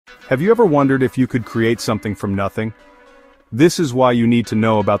Have you ever wondered if you could create something from nothing? This is why you need to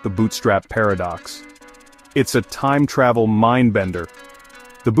know about the Bootstrap Paradox. It's a time travel mind-bender.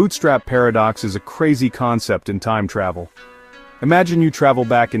 The Bootstrap Paradox is a crazy concept in time travel. Imagine you travel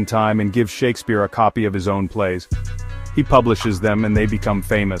back in time and give Shakespeare a copy of his own plays. He publishes them and they become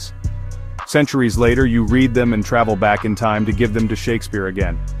famous. Centuries later, you read them and travel back in time to give them to Shakespeare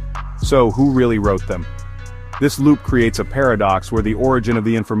again. So, who really wrote them? This loop creates a paradox where the origin of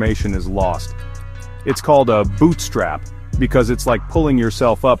the information is lost. It's called a bootstrap, because it's like pulling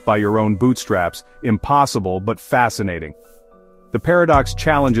yourself up by your own bootstraps, impossible but fascinating. The paradox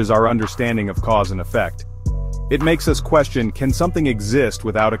challenges our understanding of cause and effect. It makes us question, can something exist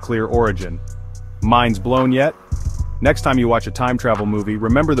without a clear origin? Minds blown yet? Next time you watch a time travel movie,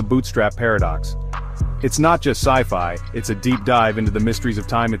 remember the Bootstrap Paradox. It's not just sci-fi, it's a deep dive into the mysteries of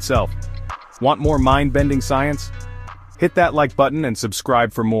time itself. Want more mind-bending science? Hit that like button and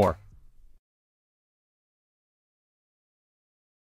subscribe for more.